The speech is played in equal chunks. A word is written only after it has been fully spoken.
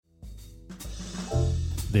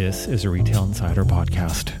This is a Retail Insider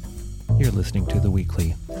podcast. You're listening to The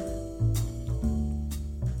Weekly.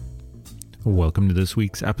 Welcome to this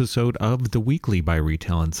week's episode of The Weekly by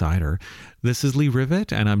Retail Insider. This is Lee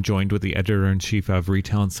Rivett, and I'm joined with the editor-in-chief of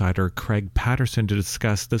Retail Insider, Craig Patterson, to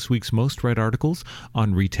discuss this week's most read articles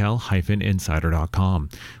on retail-insider.com.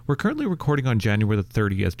 We're currently recording on January the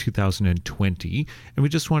 30th, 2020, and we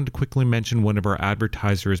just wanted to quickly mention one of our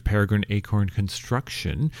advertisers, Peregrine Acorn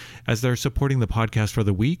Construction, as they're supporting the podcast for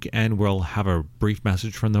the week, and we'll have a brief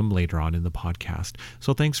message from them later on in the podcast.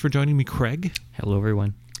 So thanks for joining me, Craig. Hello,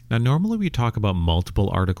 everyone. Now, normally we talk about multiple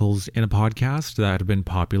articles in a podcast that have been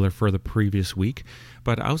popular for the previous week,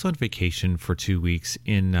 but I was on vacation for 2 weeks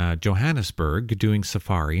in Johannesburg doing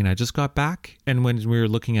safari, and I just got back, and when we were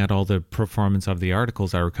looking at all the performance of the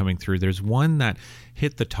articles that were coming through, there's one that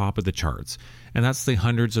hit the top of the charts, and that's the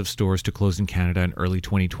hundreds of stores to close in Canada in early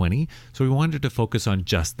 2020. So we wanted to focus on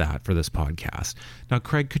just that for this podcast. Now,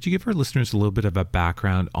 Craig, could you give our listeners a little bit of a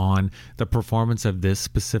background on the performance of this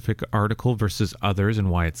specific article versus others and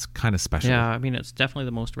why it's kind of special? Yeah, I mean, it's definitely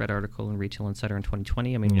the most read article in Retail Insider in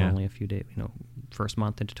 2020. I mean, we're only a few days, first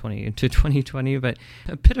month into 2020, but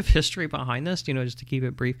a bit of history behind this, just to keep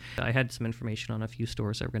it brief. I had some information on a few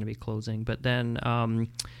stores that were going to be closing, but then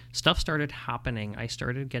stuff started happening. I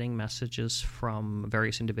started getting messages from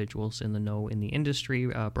various individuals in the know in the industry,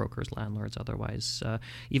 brokers, landlords, otherwise,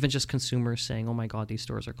 even just consumers saying, "Oh my God, these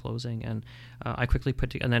stores are closing." And I quickly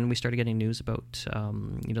and then we started getting news about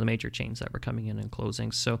the major chains that were coming in and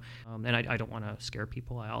closing. So, and I don't want to scare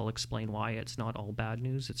people. I'll explain why it's not all bad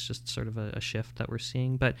news. It's just sort of a shift that we're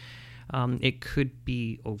seeing, but it could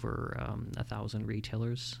be over 1,000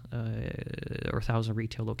 retailers or 1,000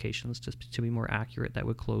 retail locations, to be more accurate, that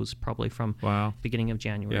would close probably from beginning of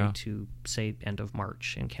January to say end of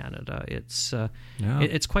March in Canada. It's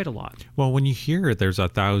it's quite a lot. Well, when you hear there's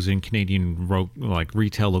 1,000 Canadian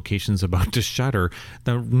retail locations about to shutter,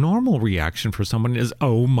 the normal reaction for someone is,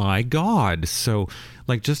 "Oh my God!" So,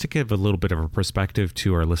 just to give a little bit of a perspective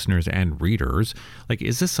to our listeners and readers,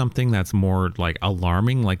 is this something that's more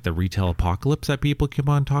alarming, like the retail apocalypse that people keep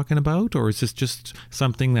on talking about, or is this just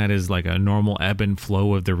something that is like a normal ebb and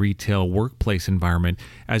flow of the retail workplace environment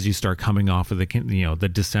as you start coming off of the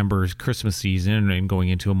December Christmas season and going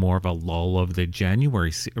into more of a lull of the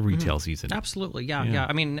January retail season? Absolutely, yeah.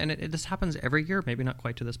 I mean, and this happens every year, maybe not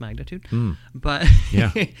quite to this magnitude, but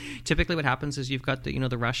typically what happens is you've got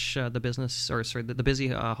the rush, the busy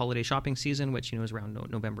holiday shopping season, which is around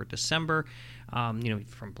November, December,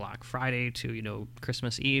 from Black Friday to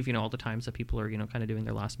Christmas Eve, all the times that people are kind of doing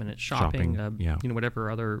their last minute shopping.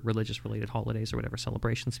 Whatever other religious related holidays or whatever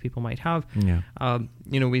celebrations people might have.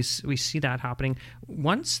 We see that happening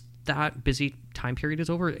once that busy time period is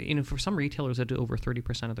over. For some retailers that do over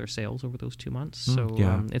 30% of their sales over those 2 months, so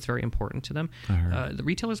it's very important to them. The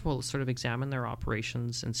retailers will sort of examine their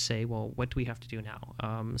operations and say, well, what do we have to do now?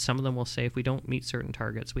 Some of them will say, if we don't meet certain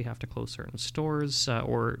targets, we have to close certain stores,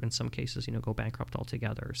 or in some cases, go bankrupt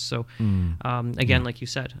altogether. So again, like you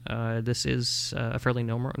said, this is a fairly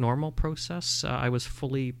normal process. I was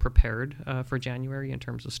fully prepared for January in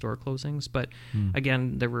terms of store closings, but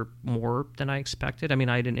again, there were more than I expected. I mean,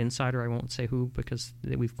 I had an insider, I won't say who, because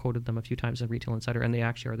we've quoted them a few times in Retail Insider, and they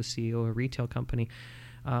actually are the CEO of a retail company,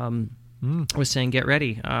 was saying, get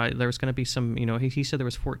ready. There was going to be some, he said there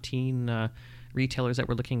was 14 retailers that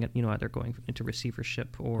were looking at, either going into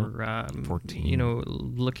receivership or, 14.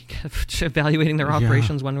 looking at evaluating their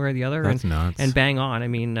operations one way or the other. That's nuts. And bang on. I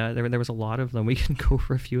mean, there was a lot of them. We can go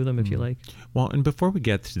for a few of them if you like. Well, and before we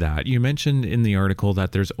get to that, you mentioned in the article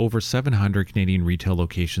that there's over 700 Canadian retail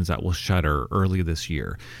locations that will shutter early this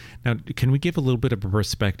year. Now, can we give a little bit of a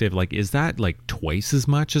perspective? Is that twice as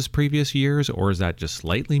much as previous years, or is that just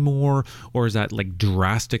slightly more, or is that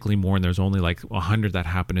drastically more and there's only 100 that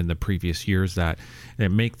happened in the previous years that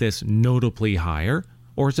make this notably higher?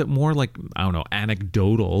 Or is it more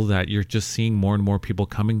anecdotal that you're just seeing more and more people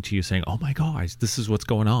coming to you saying, "Oh my gosh, this is what's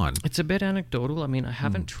going on"? It's a bit anecdotal. I mean, I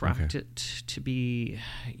haven't tracked it to be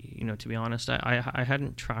honest. I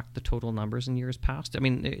hadn't tracked the total numbers in years past. I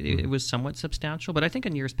mean, it was somewhat substantial, but I think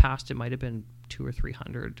in years past it might have been 200 or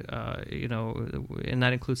 300, and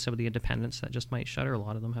that includes some of the independents that just might shutter. A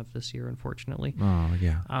lot of them have this year, unfortunately. Oh,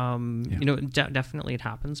 yeah. Definitely it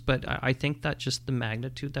happens, but I think that just the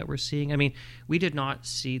magnitude that we're seeing, I mean, we did not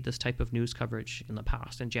see this type of news coverage in the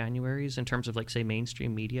past in January's in terms of say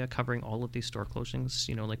mainstream media covering all of these store closings,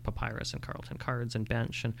 like Papyrus and Carlton Cards and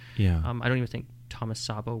Bench, and I don't even think Thomas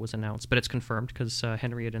Sabo was announced, but it's confirmed because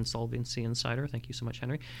Henry at Insolvency Insider, thank you so much,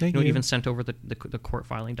 Henry, Thank you. even sent over the court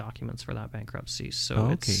filing documents for that bankruptcy.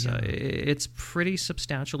 So it's pretty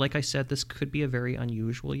substantial. Like I said, this could be a very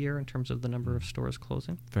unusual year in terms of the number of stores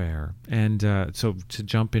closing. Fair. And so to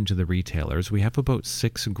jump into the retailers, we have about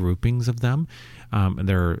 6 groupings of them.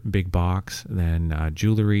 They're big box, then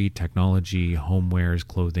jewelry, technology, homewares,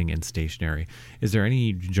 clothing, and stationery. Is there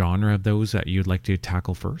any genre of those that you'd like to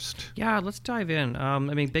tackle first? Yeah, let's dive in. I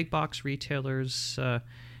mean, big box retailers,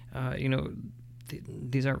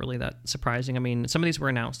 these aren't really that surprising. I mean, some of these were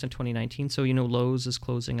announced in 2019. So, Lowe's is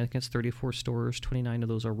closing, I think it's 34 stores. 29 of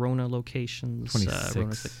those are Rona locations.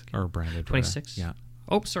 26 are branded. 26? Yeah.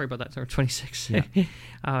 Oh, sorry about that. Sorry, 26. Yeah.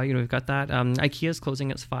 We've got that. IKEA is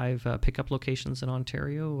closing its 5 pickup locations in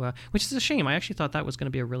Ontario, which is a shame. I actually thought that was going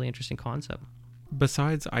to be a really interesting concept.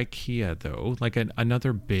 Besides IKEA, though, like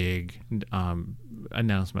another big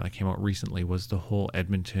announcement that came out recently was the whole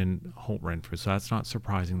Edmonton Holt Renfrew. So that's not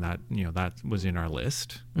surprising that that was in our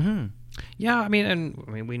list. Mm-hmm. Yeah, I mean,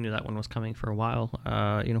 we knew that one was coming for a while.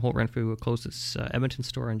 Holt Renfrew closed its Edmonton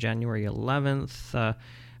store on January 11th.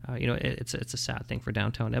 It's a sad thing for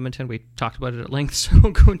downtown Edmonton. We talked about it at length, so I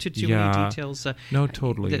won't go into too many details. No,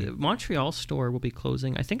 totally. The Montreal store will be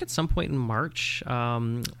closing, I think, at some point in March.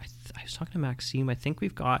 I was talking to Maxime. I think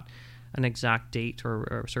we've got an exact date,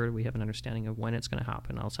 or sort of we have an understanding of when it's going to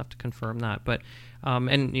happen. I'll just have to confirm that. But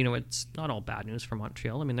it's not all bad news for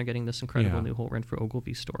Montreal. I mean, they're getting this incredible new Holt Renfrew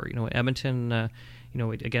Ogilvy store. Edmonton.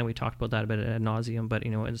 Again, we talked about that a bit ad nauseum, but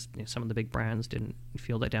as some of the big brands didn't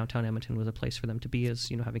feel that downtown Edmonton was a place for them to be, as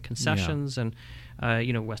having concessions, and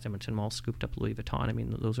West Edmonton Mall scooped up Louis Vuitton. I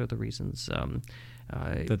mean, those are the reasons.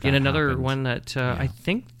 In another happened. One that I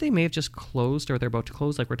think they may have just closed, or they're about to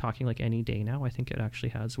close. Like, we're talking like any day now. I think it actually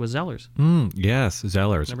has, was Zellers. Yes,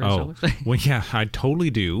 Zellers. Remember Zellers? Well, yeah, I totally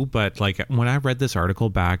do. But like when I read this article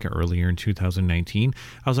back earlier in 2019,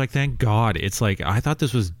 I was like, thank God. It's like I thought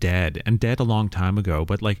this was dead a long time ago,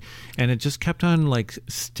 but like, and it just kept on like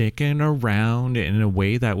sticking around in a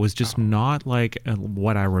way that was just not like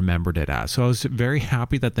what I remembered it as. So I was very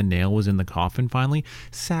happy that the nail was in the coffin finally.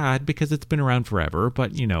 Sad because it's been around forever,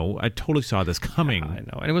 but I totally saw this coming. I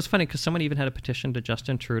know, and it was funny because someone even had a petition to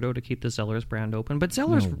Justin Trudeau to keep the Zellers brand open, but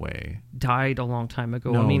Zellers died a long time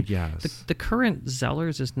ago. No, I mean, yes. the current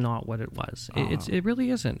Zellers is not what it was. It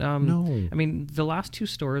really isn't. No, I mean, the last 2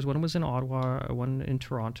 stores, one was in Ottawa, one in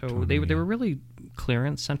Toronto. They were really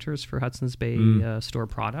clearance centers for Hudson's Bay store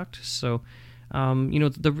product. So,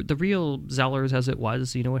 the real Zellers, as it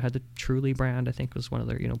was, it had the Truly brand. I think was one of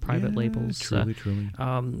their private labels. Truly.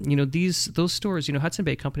 Those stores, Hudson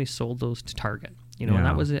Bay Company sold those to Target. And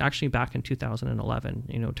that was actually back in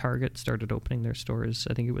 2011. Target started opening their stores.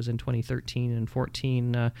 I think it was in 2013 and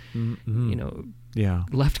 14.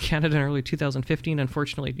 Left Canada in early 2015.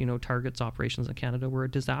 Unfortunately, Target's operations in Canada were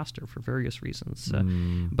a disaster for various reasons.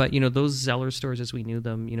 But those Zellers stores, as we knew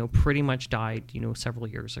them, pretty much died, several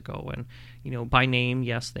years ago. And by name,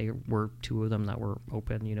 yes, they were 2 of them that were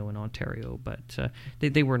open, in Ontario, but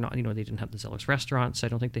they were not. They didn't have the Zellers restaurants. I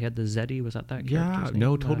don't think they had the Zeddy. Was that character's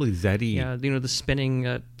name? Totally Zeddy. The spinning.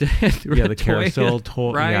 The carousel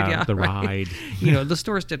toy ride. The ride. The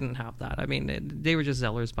stores didn't have that. I mean, they were just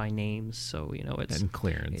Zellers by name. So it's and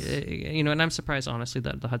clearance. And I'm surprised, honestly,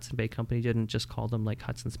 that the Hudson Bay Company didn't just call them like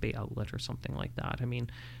Hudson's Bay Outlet or something like that. I mean,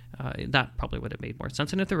 that probably would have made more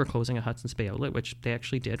sense. And if they were closing a Hudson's Bay Outlet, which they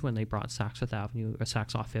actually did when they brought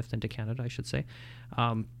Saks off Fifth into Canada, I should say.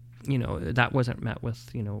 That wasn't met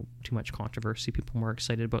with, too much controversy. People were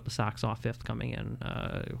excited about the Saks off Fifth coming in.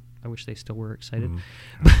 I wish they still were excited.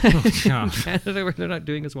 But in Canada, they're not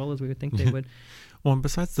doing as well as we would think they would. Well, and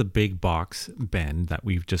besides the big box bend that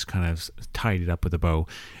we've just kind of tied it up with a bow,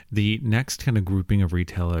 the next kind of grouping of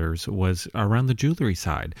retailers was around the jewelry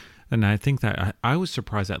side. And I think that I was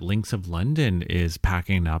surprised that Links of London is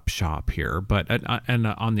packing up shop here. But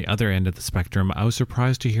on the other end of the spectrum, I was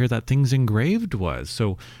surprised to hear that Things Engraved was.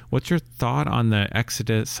 So what's your thought on the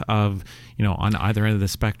exodus of, on either end of the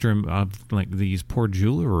spectrum of like these poor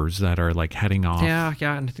jewelers that are like heading off? Yeah.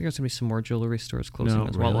 And I think there's going to be some more jewelry stores closing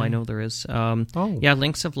as well. Really? I know there is. Yeah,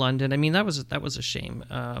 Links of London. I mean, that was a shame.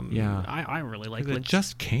 I really like Links. It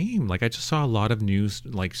just came. Like I just saw a lot of news,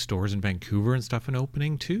 like stores in Vancouver and stuff in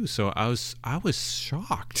opening too. So I was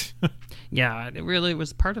shocked. Yeah, it really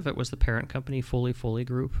was. Part of it was the parent company, Foley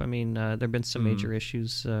Group. I mean, there've been some major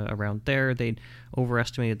issues around there. They'd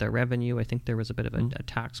overestimated their revenue. I think there was a bit of a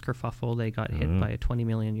tax kerfuffle. They got hit by a 20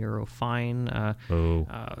 million euro fine.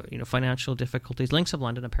 Financial difficulties. Links of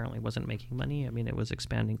London apparently wasn't making money. I mean, it was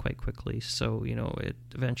expanding quite quickly. So, it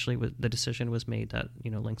eventually the decision was made that,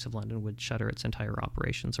 Links of London would shutter its entire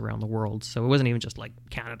operations around the world. So it wasn't even just like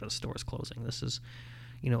Canada's stores closing. This is,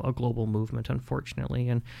 a global movement, unfortunately.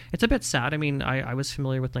 And it's a bit sad. I mean, I was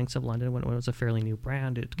familiar with Links of London when it was a fairly new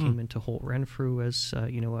brand. It came into Holt Renfrew as,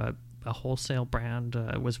 a wholesale brand.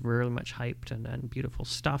 Was very much hyped and beautiful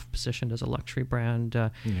stuff, positioned as a luxury brand.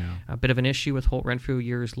 A bit of an issue with Holt Renfrew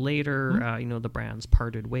years later. The brands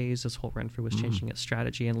parted ways as Holt Renfrew was changing its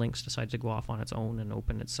strategy, and Lynx decided to go off on its own and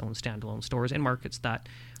open its own standalone stores in markets that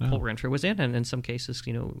Holt Renfrew was in, and in some cases,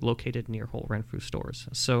 located near Holt Renfrew stores.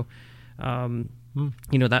 So,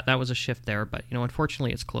 that was a shift there, but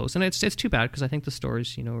unfortunately it's closed, and it's too bad, because I think the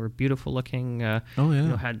stores were beautiful looking. Had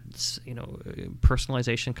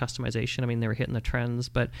personalization, customization. I mean, they were hitting the trends,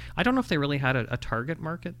 but I don't know if they really had a target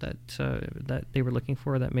market that they were looking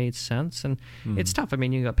for that made sense. And it's tough. I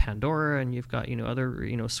mean, you got Pandora, and you've got other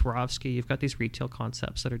Swarovski. You've got these retail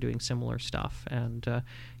concepts that are doing similar stuff, and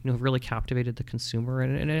have really captivated the consumer,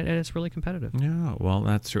 and it's really competitive. Yeah, well,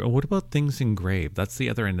 that's true. What about Things Engraved? That's the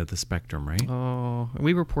other end of the spectrum, right? Oh,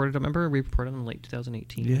 we reported in late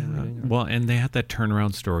 2018. Yeah. Well, and they had that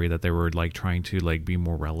turnaround story that they were like trying to like be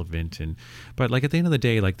more relevant, but like at the end of the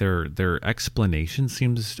day, like their explanation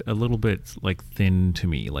seems a little bit like thin to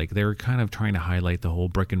me. Like they're kind of trying to highlight the whole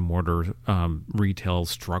brick and mortar retail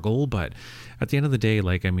struggle, but at the end of the day,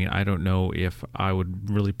 like, I mean, I don't know if I would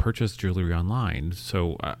really purchase jewelry online.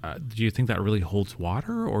 So do you think that really holds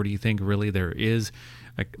water, or do you think really there is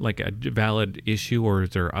a valid issue, or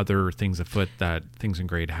is there other things afoot that Things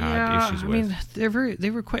Engraved had issues with? I mean, they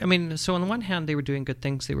were quite. I mean, so on the one hand, they were doing good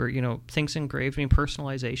things. They were, Things Engraved. I mean,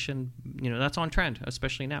 personalization. That's on trend,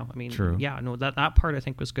 especially now. I mean, True. Yeah, no, that part I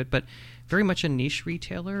think was good, but very much a niche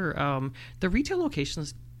retailer. The retail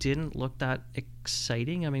locations didn't look that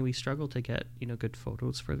exciting. I mean, we struggled to get good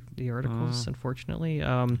photos for the articles, unfortunately.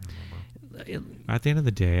 At the end of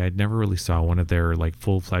the day, I never really saw one of their like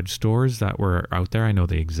full-fledged stores that were out there. I know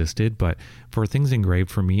they existed, but for Things Engraved,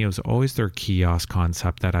 for me, it was always their kiosk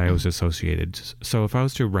concept that I was associated. So if I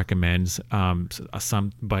was to recommend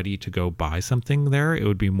somebody to go buy something there, it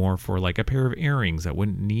would be more for like a pair of earrings that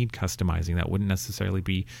wouldn't need customizing, that wouldn't necessarily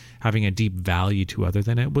be having a deep value to other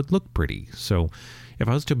than it would look pretty. So if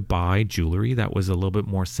I was to buy jewelry that was a little bit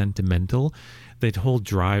more sentimental, the whole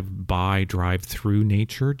drive-through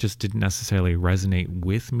nature just didn't necessarily resonate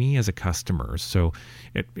with me as a customer. So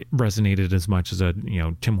it resonated as much as a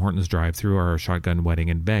Tim Hortons drive-through or a Shotgun Wedding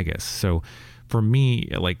in Vegas. So for me,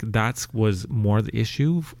 like that was more the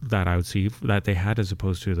issue that I would see that they had, as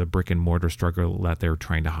opposed to the brick and mortar struggle that they're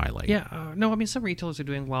trying to highlight. Yeah, no, I mean, some retailers are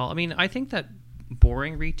doing well. I mean, I think that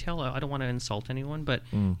boring retail, I don't want to insult anyone, but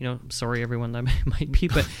sorry everyone that might be,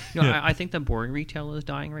 but I think that boring retail is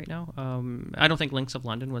dying right now. I don't think Links of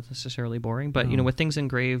London was necessarily boring, but with Things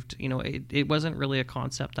Engraved, it wasn't really a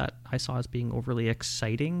concept that I saw as being overly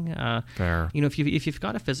exciting. Fair. If you've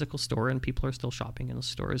got a physical store and people are still shopping in the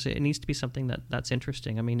stores, it needs to be something that's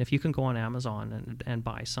interesting. I mean, if you can go on Amazon and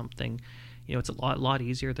buy something, it's a lot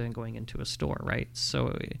easier than going into a store, right?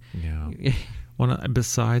 So yeah. Well,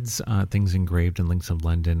 besides Things Engraved and Links of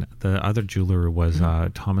London, the other jeweler was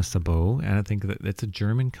Thomas Sabot, and I think that it's a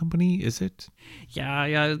German company, is it?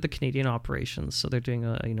 Yeah, the Canadian operations. So they're doing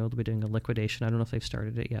they'll be doing a liquidation. I don't know if they've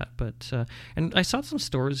started it yet, but and I saw some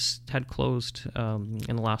stores had closed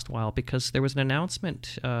in the last while, because there was an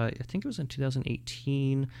announcement. I think it was in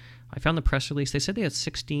 2018. I found the press release. They said they had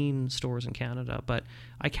 16 stores in Canada, but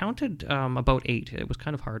I counted about 8. It was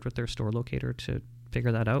kind of hard with their store locator to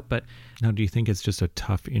figure that out. But now, do you think it's just a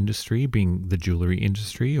tough industry, being the jewelry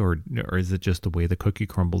industry, or is it just the way the cookie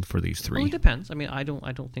crumbled for these three? Well, it depends. I mean, I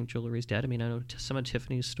don't think jewelry is dead. I mean, I know some of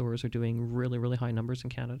Tiffany's stores are doing really, really high numbers in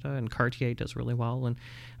Canada, and Cartier does really well. And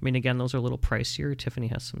I mean, again, those are a little pricier. Tiffany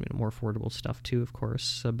has some more affordable stuff too, of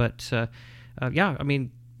course. Yeah, I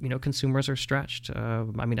mean, consumers are stretched. I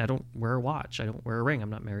mean, I don't wear a watch. I don't wear a ring. I'm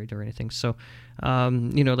not married or anything. So, I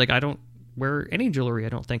don't wear any jewelry. I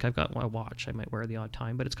don't think. I've got a watch. I might wear the odd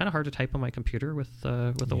time, but it's kind of hard to type on my computer with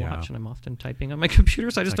a watch, and I'm often typing on my computer,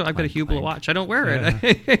 so I just don't. I've got a Hublot watch. I don't wear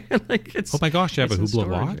it. Oh my gosh, you have a Hublot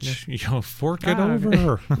watch? Fork it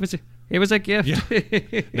over. It was a gift.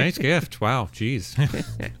 Yeah. Nice gift. Wow. Jeez.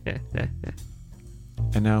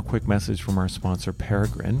 And now a quick message from our sponsor,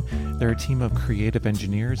 Peregrine. They're a team of creative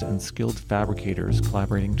engineers and skilled fabricators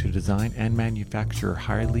collaborating to design and manufacture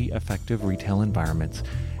highly effective retail environments.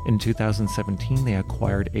 In 2017, they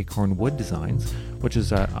acquired Acorn Wood Designs, which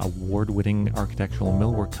is an award-winning architectural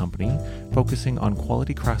millwork company focusing on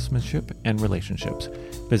quality craftsmanship and relationships.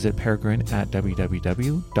 Visit Peregrine at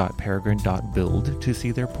www.peregrine.build to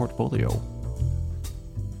see their portfolio.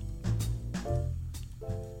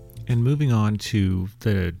 And moving on to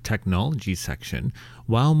the technology section,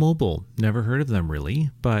 Wow Mobile, never heard of them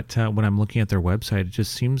really, but when I'm looking at their website, it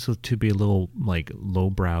just seems to be a little like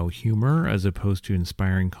lowbrow humor as opposed to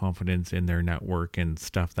inspiring confidence in their network and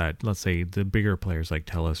stuff that, let's say, the bigger players like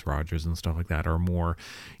TELUS, Rogers, and stuff like that are more,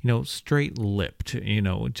 straight-lipped,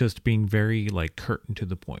 just being very like curt and to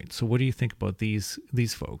the point. So what do you think about these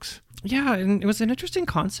folks? Yeah, and it was an interesting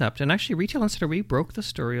concept. And actually, Retail Insider, we broke the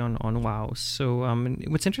story on WOW. So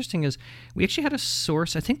what's interesting is we actually had a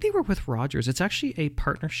source. I think they were with Rogers. It's actually a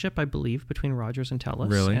partnership, I believe, between Rogers and TELUS.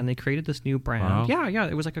 Really? And they created this new brand. Wow. Yeah.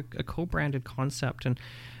 It was like a co-branded concept. And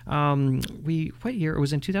what year? It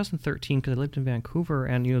was in 2013 because I lived in Vancouver.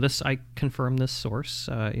 And, I confirmed this source,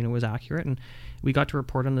 was accurate. And we got to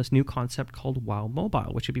report on this new concept called WOW Mobile,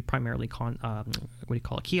 which would be primarily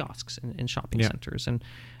kiosks in shopping centers. And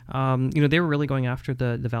they were really going after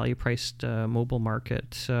the value-priced mobile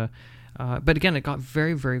market. But again, it got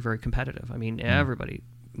very, very, very competitive. I mean, everybody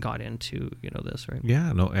got into this, right?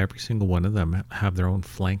 Yeah, no, every single one of them have their own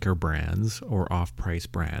flanker brands or off-price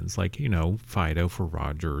brands, like Fido for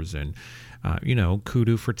Rogers and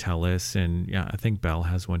Kudu for TELUS, and I think Bell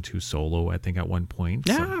has one too, Solo, I think at one point.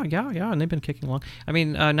 Yeah, and they've been kicking along. I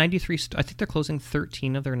mean, 93. I think they're closing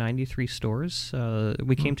 13 of their 93 stores.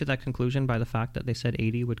 We came to that conclusion by the fact that they said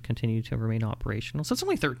 80 would continue to remain operational. So it's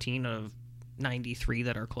only 13 of 93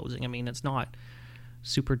 that are closing. I mean, it's not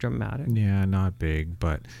super dramatic. Yeah, not big,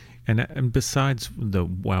 but and besides the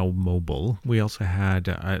WOW Mobile, we also had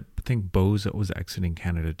I think Bose that was exiting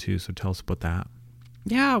Canada too. So tell us about that.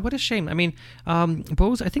 Yeah, what a shame. I mean,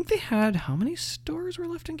 Bose, I think they had, how many stores were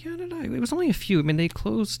left in Canada? It was only a few. I mean, they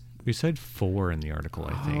closed. We said 4 in the article,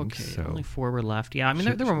 I think. Okay, so only 4 were left. Yeah, I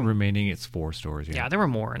mean, there were remaining. It's 4 stores. Yeah, there were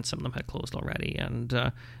more, and some of them had closed already. And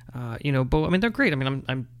Bose. I mean, they're great. I mean,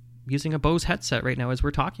 I'm using a Bose headset right now as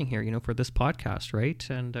we're talking here, for this podcast, right?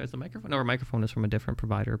 And the microphone, our microphone is from a different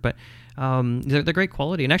provider, but they're great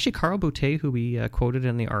quality. And actually, Carl Boutet, who we quoted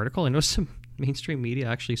in the article, I know some mainstream media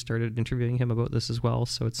actually started interviewing him about this as well.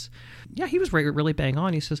 So he was really bang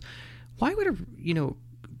on. He says, why would a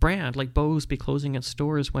brand like Bose be closing its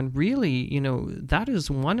stores when really, that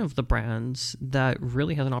is one of the brands that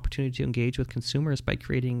really has an opportunity to engage with consumers by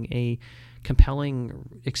creating a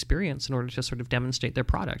compelling experience in order to sort of demonstrate their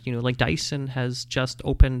product. Like Dyson has just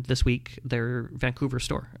opened this week their Vancouver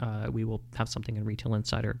store. We will have something in Retail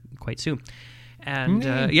Insider quite soon. And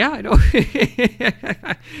I know.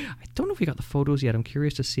 I don't know if we got the photos yet. I'm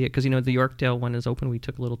curious to see it because the Yorkdale one is open. We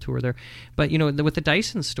took a little tour there, but with the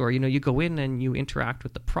Dyson store, you go in and you interact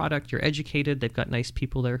with the product. You're educated. They've got nice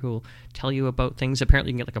people there who will tell you about things.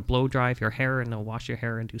 Apparently, you can get like a blow dry for your hair, and they'll wash your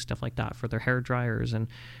hair and do stuff like that for their hair dryers. And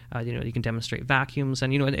you can demonstrate vacuums,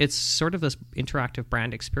 and it's sort of this interactive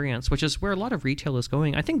brand experience, which is where a lot of retail is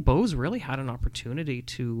going. I think Bose really had an opportunity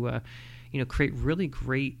to create really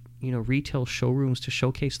great retail showrooms to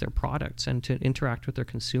showcase their products and to interact with their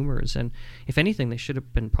consumers. And if anything, they should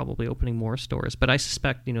have been probably opening more stores. But I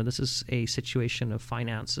suspect, this is a situation of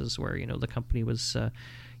finances where, the company was,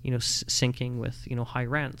 sinking with, high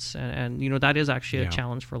rents. And that is actually a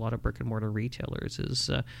challenge for a lot of brick and mortar retailers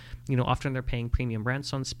is, often they're paying premium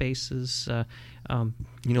rents on spaces.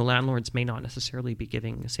 Landlords may not necessarily be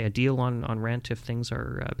giving, say, a deal on rent if things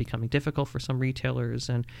are becoming difficult for some retailers.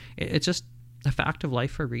 And it's just, the fact of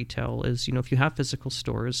life for retail is, if you have physical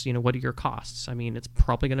stores, what are your costs? I mean, it's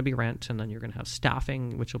probably going to be rent, and then you're going to have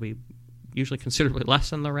staffing, which will be usually considerably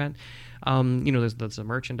less than the rent. There's the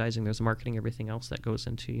merchandising, there's the marketing, everything else that goes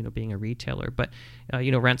into, being a retailer. But,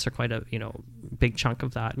 rents are quite a, big chunk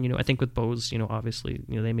of that. And, I think with Bose, obviously,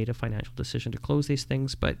 they made a financial decision to close these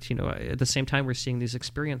things. But, at the same time, we're seeing these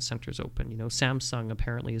experience centers open. Samsung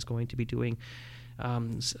apparently is going to be doing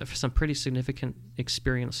some pretty significant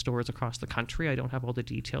experience stores across the country. I don't have all the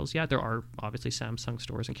details yet. There are obviously Samsung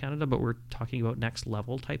stores in Canada, but we're talking about next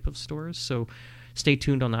level type of stores. So stay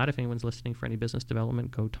tuned on that. If anyone's listening for any business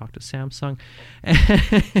development, go talk to Samsung.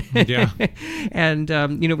 Yeah. And,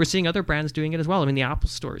 we're seeing other brands doing it as well. I mean, the Apple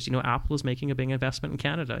stores, Apple is making a big investment in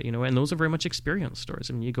Canada, and those are very much experience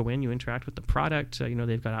stores. I mean, you go in, you interact with the product.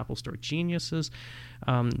 They've got Apple Store Geniuses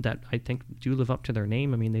that I think do live up to their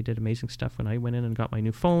name. I mean, they did amazing stuff when I went in and got my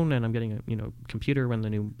new phone, and I'm getting a computer when the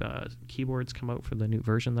new keyboards come out for the new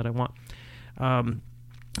version that I want.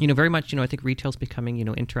 very much, I think retail's becoming,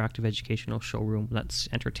 interactive educational showroom that's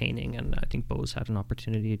entertaining, and I think Bose had an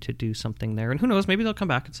opportunity to do something there. And who knows, maybe they'll come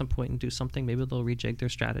back at some point and do something. Maybe they'll rejig their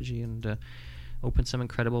strategy and open some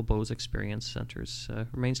incredible Bose experience centers.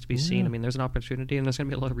 Remains to be seen. I mean, there's an opportunity, and there's going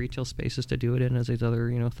to be a lot of retail spaces to do it in as these other,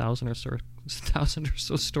 1,000 or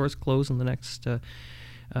so stores close in the next,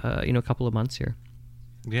 couple of months here.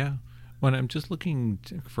 Yeah. When I'm just looking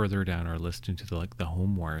further down our list into the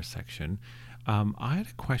homeware section, I had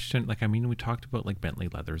a question. We talked about Bentley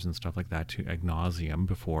leathers and stuff like that to ad nauseum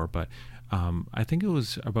before, but I think it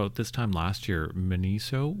was about this time last year,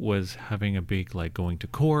 Miniso was having a big going to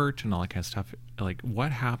court and all that kind of stuff.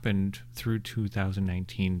 What happened through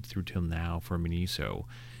 2019 through till now for Miniso?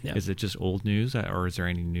 Yeah. Is it just old news, or is there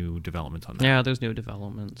any new developments on that? Yeah, there's new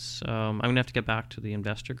developments. I'm going to have to get back to the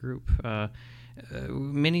investor group.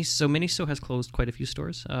 Miniso has closed quite a few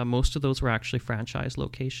stores. Most of those were actually franchise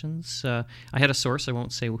locations. I had a source, I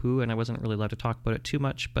won't say who, and I wasn't really allowed to talk about it too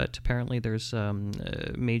much, but apparently there's a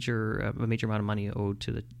major amount of money owed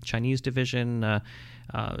to the Chinese division.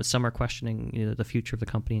 Some are questioning the future of the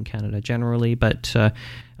company in Canada generally, but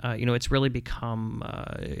it's really become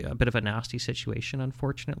a bit of a nasty situation,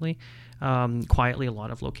 unfortunately. Quietly, a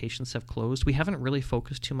lot of locations have closed. We haven't really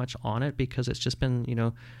focused too much on it because it's just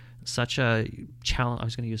been, such a challenge. I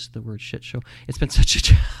was going to use the word shit show. It's been such a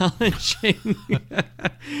challenging,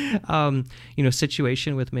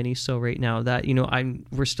 situation with Miniso right now that,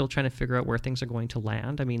 we're still trying to figure out where things are going to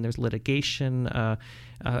land. I mean, there's litigation.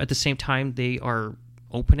 At the same time, they are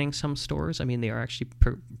opening some stores. I mean, they are actually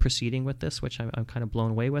proceeding with this, which I'm kind of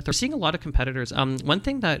blown away with. We're seeing a lot of competitors. One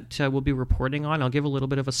thing that we'll be reporting on, I'll give a little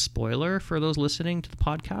bit of a spoiler for those listening to the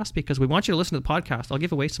podcast, because we want you to listen to the podcast. I'll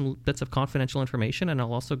give away some bits of confidential information, and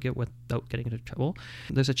I'll also get, without getting into trouble,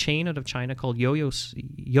 there's a chain out of China called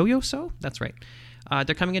Yo-Yo-So. That's right.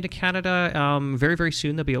 They're coming into Canada very, very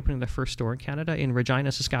soon. They'll be opening their first store in Canada in Regina,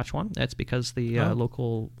 Saskatchewan. That's because the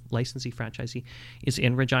local licensee franchisee is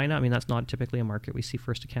in Regina. I mean, that's not typically a market we see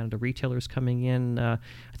first to Canada retailers coming in. I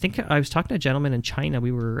think I was talking to a gentleman in China.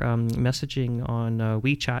 We were messaging on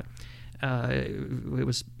WeChat. It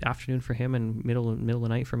was afternoon for him and middle of the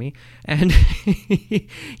night for me, and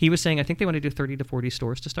he was saying I think they want to do 30 to 40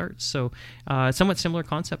 stores to start. So somewhat similar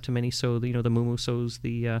concept to Miniso, the Mumusos,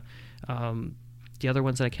 the other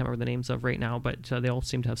ones that I can't remember the names of right now, but they all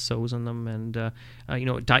seem to have so's in them. And,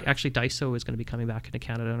 actually Daiso is going to be coming back into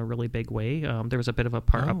Canada in a really big way. There was a bit of a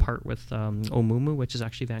part with Omumu, which is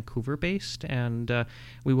actually Vancouver-based. And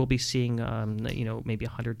we will be seeing, maybe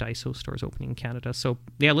 100 Daiso stores opening in Canada. So,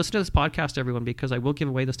 yeah, listen to this podcast, everyone, because I will give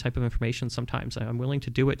away this type of information sometimes. I'm willing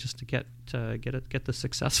to do it just to get this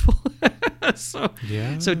successful. So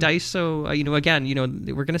Daiso, again,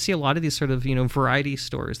 we're going to see a lot of these sort of, variety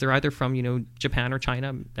stores. They're either from, Japan or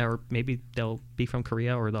China, or maybe they'll be from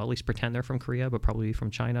Korea, or they'll at least pretend they're from Korea, but probably be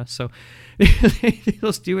from China. So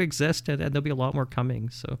those do exist, and there'll be a lot more coming.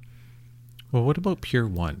 So, well, what about Pier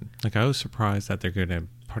 1? I was surprised that they're going to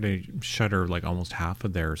probably shutter almost half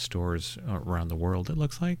of their stores around the world, it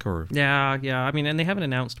looks like, or yeah. I mean, and they haven't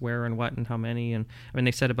announced where and what and how many, and I mean,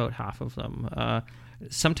 they said about half of them.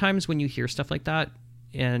 Sometimes when you hear stuff like that,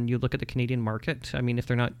 and you look at the Canadian market, I mean, if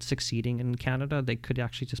they're not succeeding in Canada, they could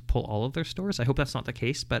actually just pull all of their stores. I hope that's not the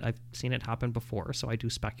case, but I've seen it happen before, so I do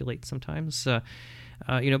speculate sometimes. Pier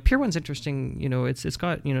 1's interesting. It's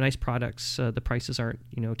got nice products. The prices aren't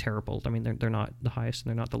terrible. I mean, they're not the highest,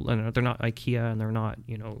 and they're not IKEA, and they're not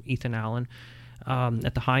Ethan Allen.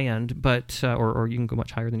 At the high end, but or you can go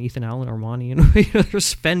much higher than Ethan Allen or Armani, and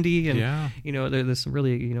there's Fendi, and there's some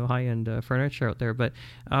really high end furniture out there. But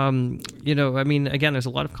I mean, again, there's a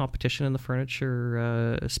lot of competition in the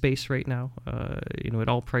furniture space right now. At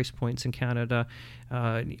all price points in Canada.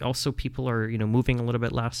 Also, people are moving a little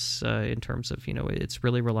bit less in terms of it's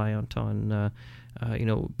really reliant on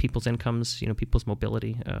people's incomes, people's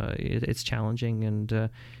mobility. It's challenging, and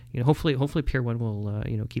hopefully Pier 1 will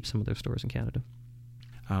keep some of their stores in Canada.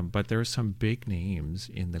 But there are some big names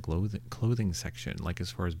in the clothing section,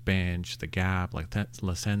 as far as Bench, The Gap, that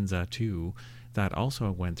La Senza too, that also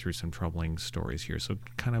went through some troubling stories here. So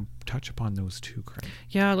kind of touch upon those too, Craig.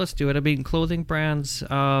 Yeah, let's do it. I mean, clothing brands.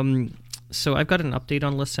 So I've got an update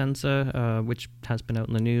on La Senza, which has been out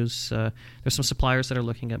in the news. There's some suppliers that are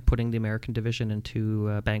looking at putting the American division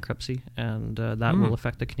into bankruptcy, and that will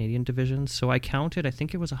affect the Canadian division. So I counted, I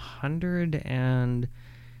think it was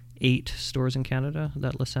 108 stores in Canada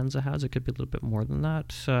that La Senza has. It could be a little bit more than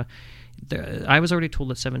that. I was already told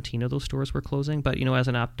that 17 of those stores were closing, but as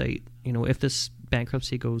an update, if this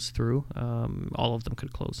bankruptcy goes through, all of them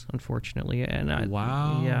could close, unfortunately. And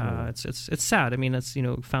wow, yeah, it's sad. I mean, it's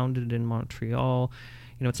founded in Montreal.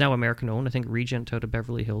 it's now American owned. I think Regent out of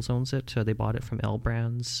Beverly Hills owns it. They bought it from L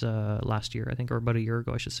Brands last year, I think, or about a year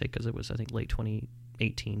ago, I should say, because it was, I think, late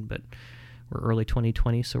 2018, but or early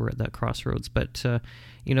 2020, so we're at that crossroads. But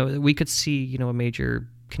we could see a major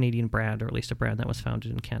Canadian brand, or at least a brand that was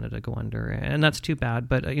founded in Canada, go under, and that's too bad.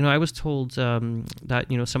 But I was told that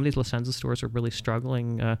some of these La Senza stores are really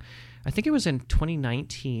struggling. I think it was in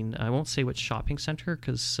 2019. I won't say which shopping center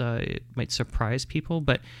because it might surprise people,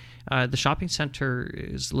 but the shopping center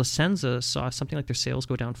La Senza saw something like their sales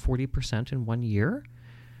go down 40% in 1 year.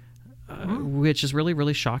 Which is really,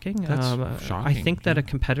 really shocking. That's shocking. I think that a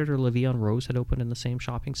competitor, La Vie en Rose, had opened in the same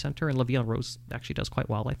shopping center, and La Vie en Rose actually does quite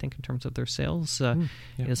well, I think, in terms of their sales. In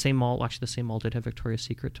the same mall, actually, the same mall did have Victoria's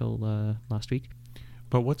Secret till last week.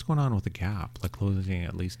 But what's going on with the Gap? Like closing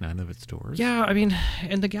at least 9 of its stores? Yeah, I mean,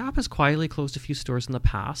 and the Gap has quietly closed a few stores in the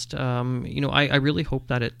past. I really hope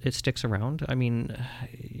that it sticks around. I mean,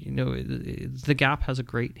 the Gap has a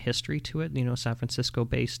great history to it. San Francisco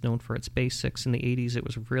based, known for its basics. In the 80s, it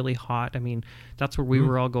was really hot. I mean, that's where we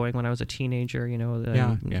were all going when I was a teenager. Me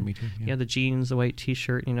too. Yeah, the jeans, the white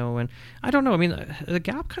T-shirt. And I don't know. I mean, the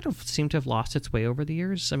Gap kind of seemed to have lost its way over the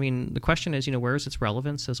years. I mean, the question is, where is its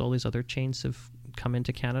relevance as all these other chains have come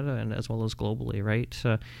into Canada and as well as globally, right?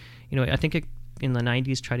 I think it in the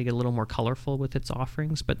 90s tried to get a little more colorful with its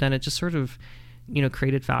offerings, but then it just sort of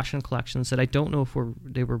created fashion collections that I don't know if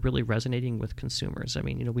they were really resonating with consumers. I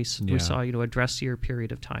mean, we saw a dressier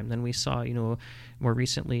period of time. Then we saw more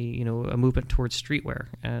recently a movement towards streetwear,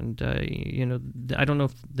 and I don't know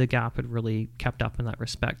if the Gap had really kept up in that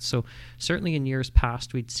respect. So certainly in years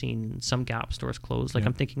past, we'd seen some Gap stores close. Like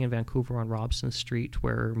I'm thinking in Vancouver on Robson Street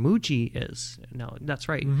where Muji is. No, that's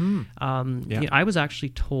right. Mm-hmm. I was actually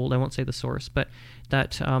told, I won't say the source, but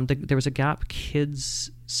that there was a Gap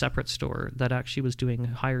Kids separate store that actually was doing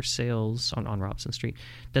higher sales on Robson Street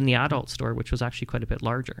than the adult store, which was actually quite a bit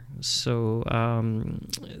larger. So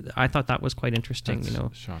I thought that was quite interesting.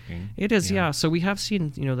 That's shocking. It is, yeah. So we have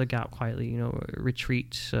seen the Gap quietly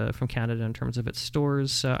retreat from Canada in terms of its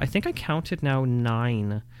stores. I think I counted now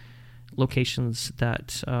 9 locations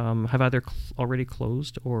that have either already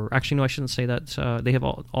closed, or actually no, I shouldn't say that. They have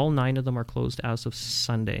all 9 of them are closed as of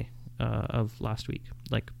Sunday of last week,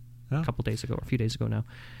 like a couple days ago, or a few days ago now,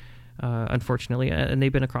 unfortunately, and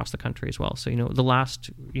they've been across the country as well. So the last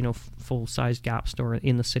full-size Gap store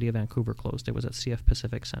in the city of Vancouver closed. It was at CF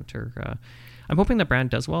Pacific Center. I'm hoping the brand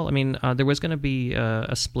does well. I mean, there was going to be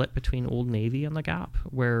a split between Old Navy and the Gap,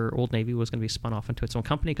 where Old Navy was going to be spun off into its own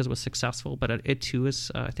company because it was successful, but it too has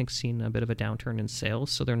I think seen a bit of a downturn in sales,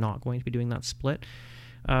 so they're not going to be doing that split.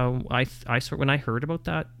 When I heard about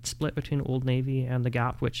that split between Old Navy and the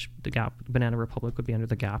Gap, which the Gap Banana Republic would be under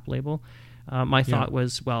the Gap label, my thought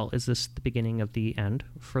was, well, is this the beginning of the end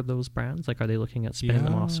for those brands? Like, are they looking at spinning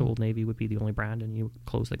them off so Old Navy would be the only brand and you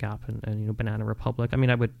close the Gap and Banana Republic? I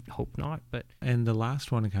mean, I would hope not, but... And the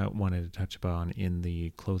last one I wanted to touch upon in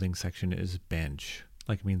the clothing section is Bench.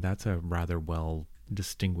 Like, I mean, that's a rather well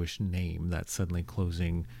distinguished name that's suddenly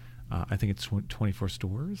closing, I think it's 24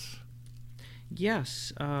 stores?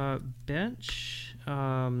 Yes, Bench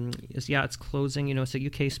it's closing. It's a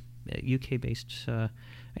UK based.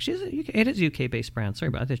 Actually, it is a UK based brand. Sorry,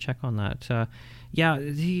 but I had to check on that.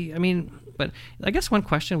 But I guess one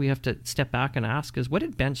question we have to step back and ask is, what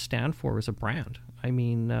did Bench stand for as a brand? I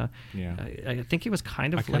mean, I think it was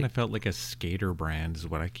kind of felt like a skater brand is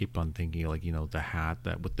what I keep on thinking, like, the hat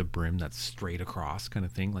that with the brim that's straight across kind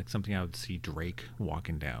of thing, like something I would see Drake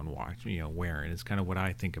walking down, wearing. It's kind of what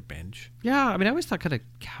I think of Bench. Yeah, I mean, I always thought kind of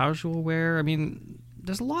casual wear. I mean,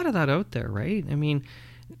 there's a lot of that out there, right? I mean,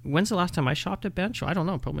 when's the last time I shopped at Bench? I don't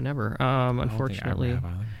know, probably never. Unfortunately,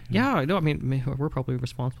 I know. I mean, we're probably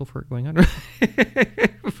responsible for it going under.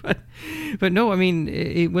 but no, I mean,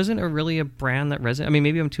 it wasn't really a brand that resonated. I mean,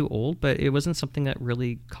 maybe I'm too old, but it wasn't something that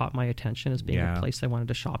really caught my attention as being a place I wanted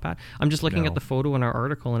to shop at. I'm just looking at the photo in our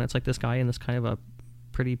article, and it's like this guy in this kind of a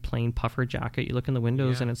pretty plain puffer jacket. You look in the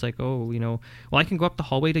windows and it's like, I can go up the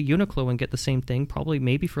hallway to Uniqlo and get the same thing, probably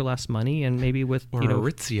maybe for less money, and maybe with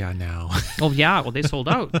Aritzia now. Oh yeah, well, they sold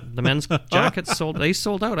out. The men's jackets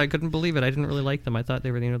sold out. I couldn't believe it. I didn't really like them. I thought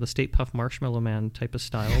they were the State Puff Marshmallow Man type of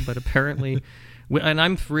style, but apparently and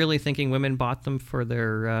I'm really thinking women bought them for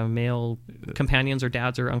their male companions or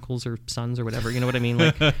dads or uncles or sons or whatever. You know what I mean?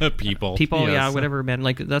 Like people, yes. Whatever men.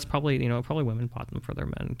 Like that's probably probably women bought them for their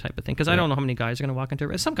men type of thing. Because I don't know how many guys are going to walk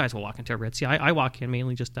into. Some guys will walk into Aritzia. I walk in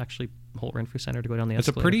mainly just actually Holt Renfrew Center to go down the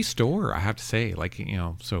escalator. It's a pretty store, I have to say. Like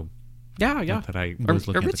so. Yeah. That I was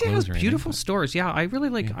looking at the Aritzia has clothes beautiful stores. Yeah, I really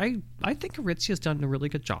like. Yeah. I think Aritzia's done a really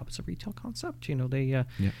good job as a retail concept. They,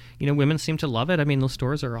 women seem to love it. I mean, those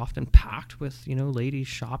stores are often packed with ladies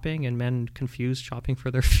shopping and men confused shopping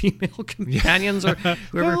for their female companions or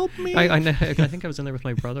whoever. Help me. I think I was in there with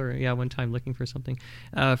my brother. Yeah, one time looking for something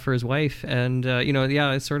for his wife, and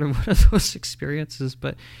it's sort of one of those experiences.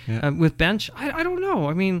 But with Bench, I don't know.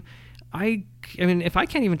 I mean, if I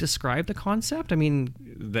can't even describe the concept, I mean,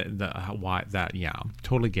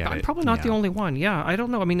 totally get it. I'm probably not the only one. Yeah, I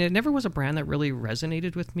don't know. I mean, it never was a brand that really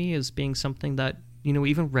resonated with me as being something that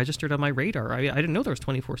even registered on my radar. I didn't know there was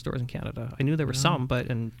 24 stores in Canada. I knew there were some,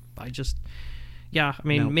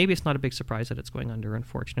 maybe it's not a big surprise that it's going under,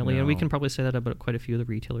 unfortunately, and we can probably say that about quite a few of the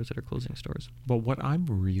retailers that are closing stores. But what I'm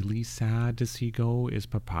really sad to see go is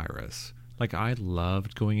Papyrus. Like, I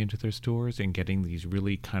loved going into their stores and getting these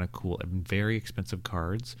really kind of cool and very expensive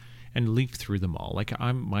cards and leaf through them all. Like,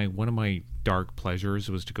 one of my dark pleasures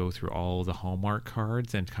was to go through all the Hallmark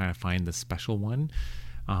cards and kind of find the special one.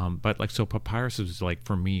 So Papyrus is like,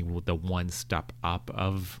 for me, the one step up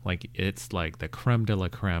of, like, it's like the creme de la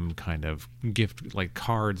creme kind of gift, like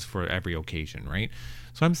cards for every occasion, right?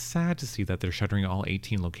 So I'm sad to see that they're shuttering all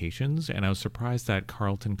 18 locations, and I was surprised that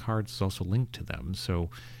Carlton Cards is also linked to them. So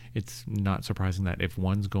it's not surprising that if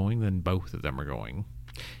one's going, then both of them are going.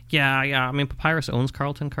 Yeah. I mean, Papyrus owns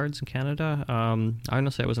Carlton Cards in Canada.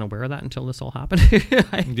 Honestly, I wasn't aware of that until this all happened.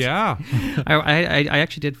 I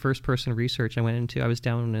actually did first-person research. I was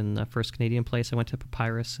down in the First Canadian Place. I went to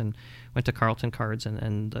Papyrus and went to Carlton Cards,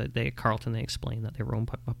 and they explained that they were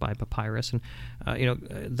owned by Papyrus. And,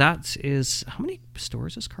 that is... How many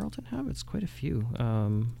stores does Carlton have? It's quite a few.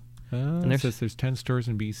 And there's 10 stores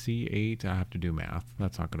in BC, 8. I have to do math.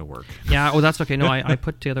 That's not going to work. Yeah, that's okay. No, I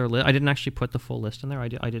put together a list. I didn't actually put the full list in there. I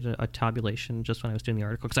did a tabulation just when I was doing the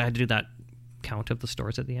article because I had to do that count of the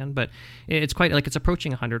stores at the end. But it's quite it's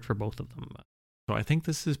approaching 100 for both of them. So I think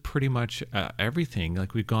this is pretty much everything.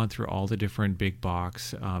 Like, we've gone through all the different big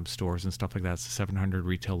box stores and stuff like that. So 700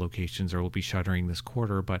 retail locations will be shuttering this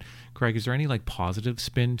quarter. But Greg, is there any positive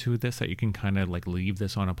spin to this that you can kind of leave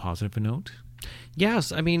this on a positive note?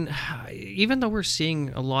 Yes, I mean, even though we're seeing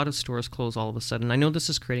a lot of stores close all of a sudden, I know this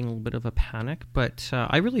is creating a little bit of a panic, but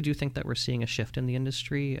I really do think that we're seeing a shift in the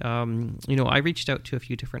industry. I reached out to a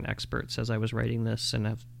few different experts as I was writing this and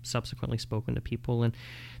have subsequently spoken to people, and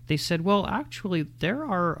they said, well, actually, there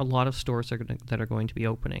are a lot of stores that are going to be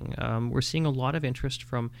opening. We're seeing a lot of interest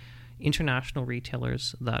from international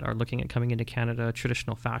retailers that are looking at coming into Canada,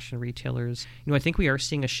 traditional fashion retailers. I think we are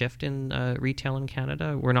seeing a shift in retail in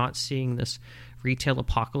Canada. We're not seeing this retail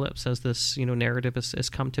apocalypse as this narrative has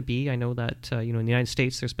come to be. I know that in the United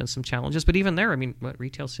States there's been some challenges, but even there, I mean,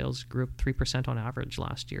 retail sales grew up 3% on average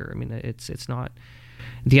last year. I mean, it's not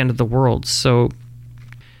the end of the world. So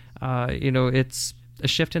it's a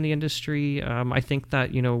shift in the industry. I think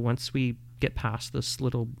that once we get past this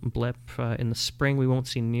little blip in the spring, we won't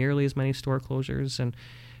see nearly as many store closures, and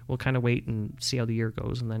we'll kind of wait and see how the year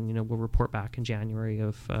goes, and then we'll report back in January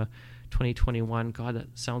of 2021. God, that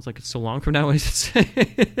sounds like it's so long from now.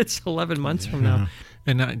 It's 11 months from now.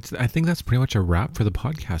 And I think that's pretty much a wrap for the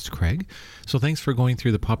podcast, Craig. So thanks for going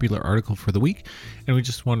through the popular article for the week. And we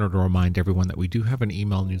just wanted to remind everyone that we do have an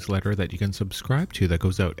email newsletter that you can subscribe to that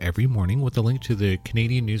goes out every morning with a link to the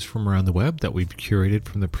Canadian news from around the web that we've curated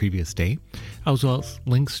from the previous day, as well as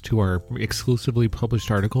links to our exclusively published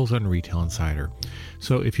articles on Retail Insider.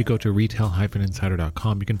 So if you go to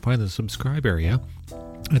retail-insider.com, you can find the subscribe area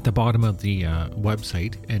at the bottom of the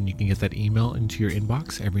website, and you can get that email into your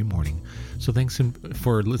inbox every morning. So thanks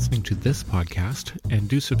for listening to this podcast, and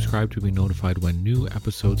do subscribe to be notified when new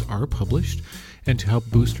episodes are published and to help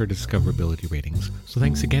boost our discoverability ratings. So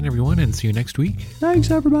thanks again, everyone, and see you next week.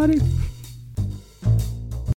 Thanks, everybody.